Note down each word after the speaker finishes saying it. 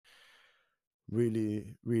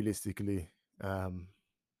really realistically, um,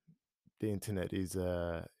 the internet is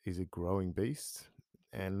a growing beast,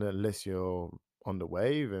 and unless you're on the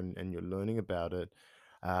wave and you're learning about it,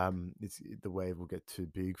 the wave will get too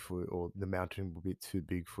big for, or the mountain will be too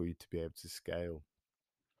big for you to be able to scale.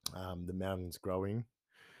 The mountain's growing,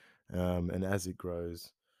 and as it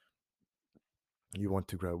grows, you want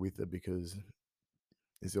to grow with it because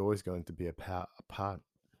it's always going to be a part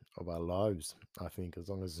of our lives. I think as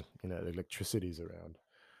long as electricity is around.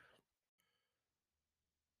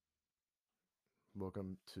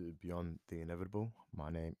 Welcome to Beyond the Inevitable. My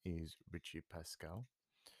name is Richie Pascal,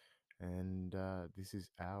 and this is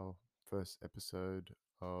our first episode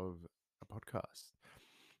of a podcast.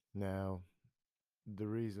 Now, the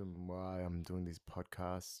reason why I'm doing these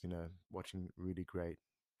podcasts, watching really great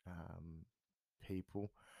um,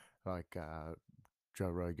 people like Joe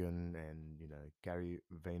Rogan and Gary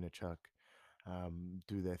Vaynerchuk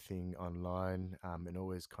do their thing online, and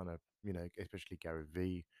always kind of especially Gary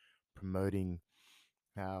V promoting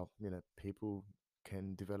how people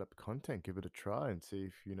can develop content, give it a try and see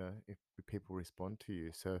if if people respond to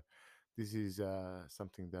you. So this is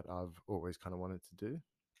something that I've always kind of wanted to do.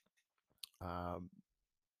 um,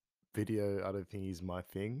 Video, I don't think is my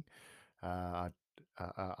thing. I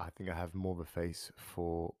think I have more of a face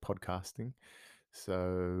for podcasting.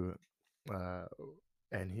 So uh,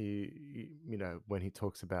 and when he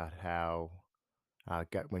talks about how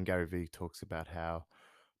when Gary Vee talks about how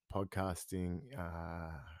podcasting,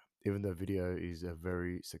 even though video is a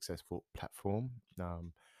very successful platform,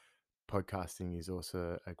 podcasting is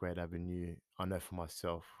also a great avenue. I know for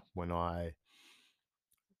myself, when I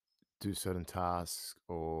do certain tasks,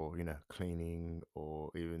 or cleaning, or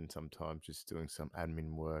even sometimes just doing some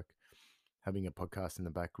admin work, having a podcast in the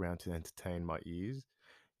background to entertain my ears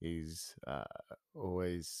is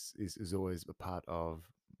always a part of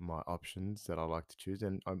my options that I like to choose.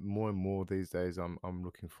 And more and more these days, I'm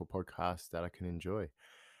looking for podcasts that I can enjoy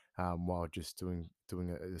while just doing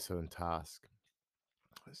a certain task.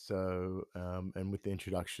 So and with the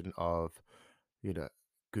introduction of you know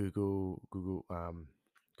Google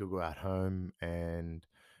at Home, and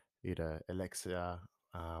Alexa,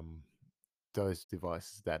 um, those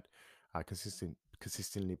devices that are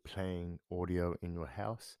consistently playing audio in your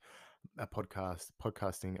house.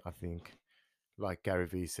 Podcasting, I think, like Gary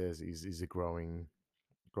Vee says, is a growing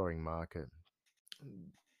market.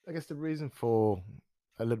 I guess the reason for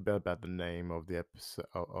a little bit about the name of the episode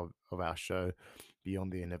of our show,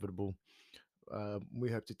 Beyond the Inevitable.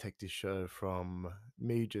 We hope to take this show from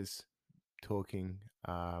me just talking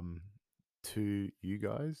to you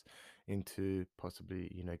guys into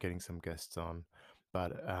possibly getting some guests on,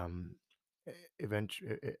 but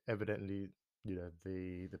eventually, evidently,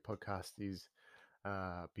 the podcast is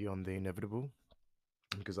beyond the inevitable,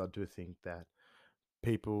 because I do think that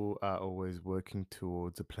people are always working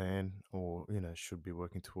towards a plan, or should be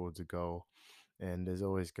working towards a goal, and there's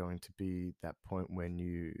always going to be that point when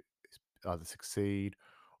you either succeed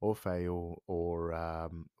or fail, or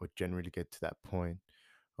generally get to that point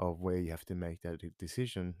of where you have to make that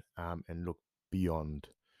decision, and look beyond.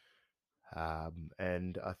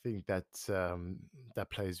 And I think that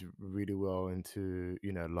plays really well into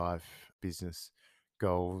life, business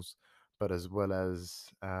goals, but as well as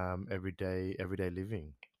everyday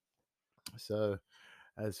living. So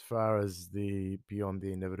as far as the beyond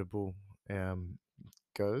the inevitable um,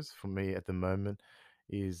 goes for me at the moment,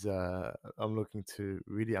 is I'm looking to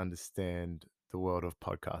really understand the world of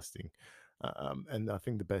podcasting, and I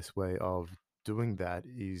think the best way of doing that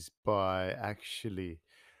is by actually,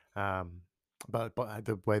 um, but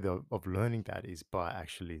the way of learning that is by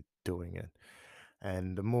actually doing it.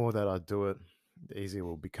 And the more that I do it, the easier it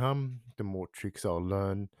will become. The more tricks I'll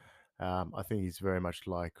learn. I think it's very much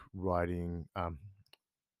like riding,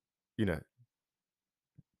 you know,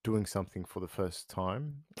 doing something for the first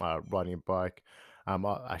time, riding a bike,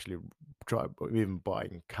 actually even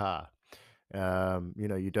buying a car.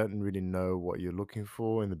 You don't really know what you're looking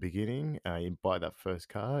for in the beginning. You buy that first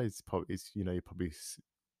car, you're probably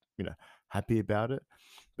you know happy about it,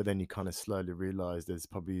 but then you kind of slowly realize there's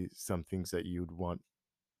probably some things that you'd want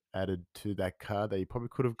added to that car that you probably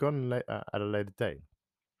could have gotten at a later date.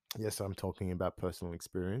 Yes, I'm talking about personal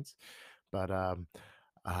experience, but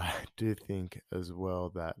I do think as well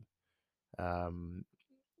that um,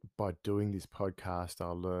 by doing this podcast,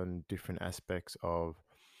 I'll learn different aspects of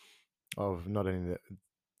not only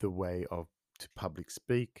the way of to public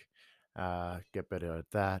speak, get better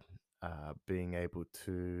at that, being able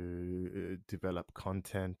to develop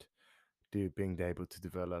content, being able to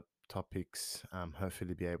develop topics,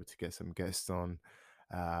 hopefully be able to get some guests on,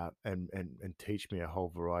 and teach me a whole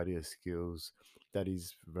variety of skills that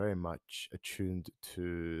is very much attuned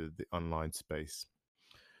to the online space.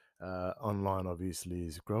 Online obviously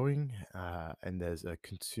is growing, and there's a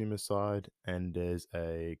consumer side and there's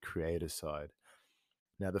a creator side.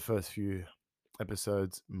 Now, the first few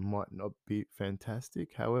episodes might not be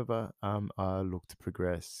fantastic. However, I look to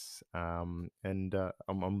progress, and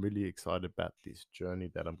I'm really excited about this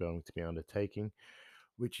journey that I'm going to be undertaking,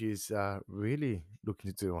 which is really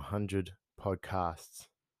looking to do 100 podcasts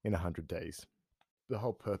in 100 days. The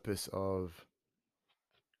whole purpose of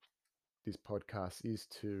this podcast is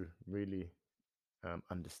to really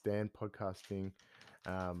understand podcasting,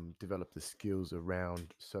 develop the skills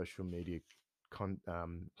around social media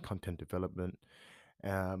content development,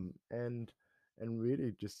 um, and and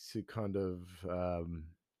really just to kind of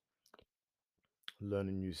learn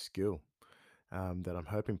a new skill that I'm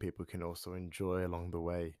hoping people can also enjoy along the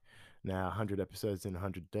way. Now, 100 episodes in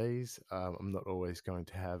 100 days, I'm not always going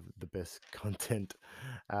to have the best content,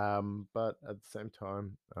 but at the same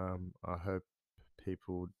time, I hope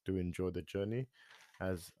people do enjoy the journey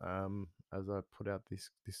as I put out this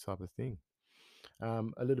type of thing.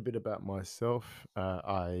 A little bit about myself.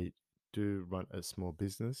 I do run a small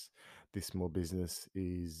business. This small business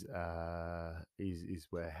is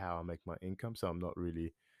where how I make my income. So I'm not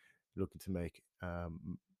really looking to make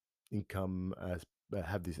income as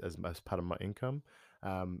have this as part of my income,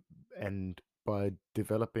 um, and by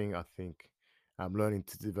developing, I think learning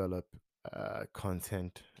to develop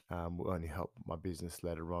content will only help my business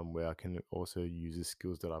later on, where I can also use the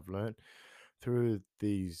skills that I've learned through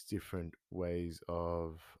these different ways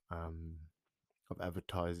of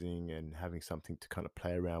advertising and having something to kind of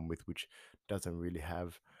play around with, which doesn't really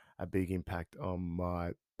have a big impact on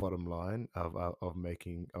my bottom line of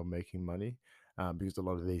making money, because a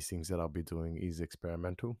lot of these things that I'll be doing is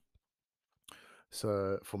experimental.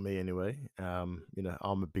 So for me, anyway, I'm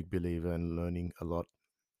a big believer in learning a lot,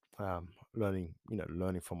 learning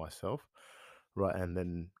for myself, right? And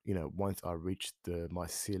then once I reach the my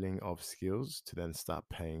ceiling of skills, to then start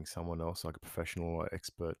paying someone else, like a professional or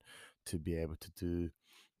expert, to be able to do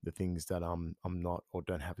the things that I'm not or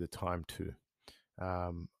don't have the time to.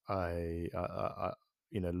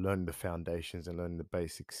 Learning the foundations and learning the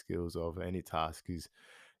basic skills of any task is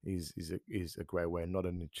a great way, not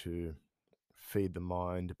only to feed the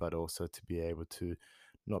mind, but also to be able to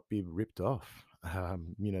not be ripped off.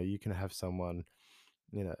 You can have someone,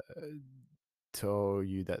 you know, tell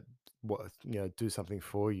you that do something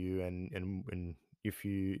for you, and if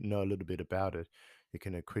you know a little bit about it, you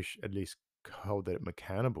can at least hold them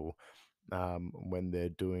accountable when they're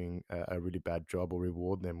doing a really bad job, or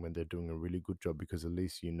reward them when they're doing a really good job, because at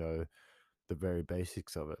least you know the very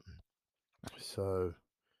basics of it. So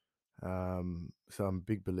I'm a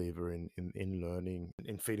big believer in learning,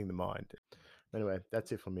 in feeding the mind. Anyway,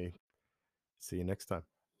 that's it for me. See you next time.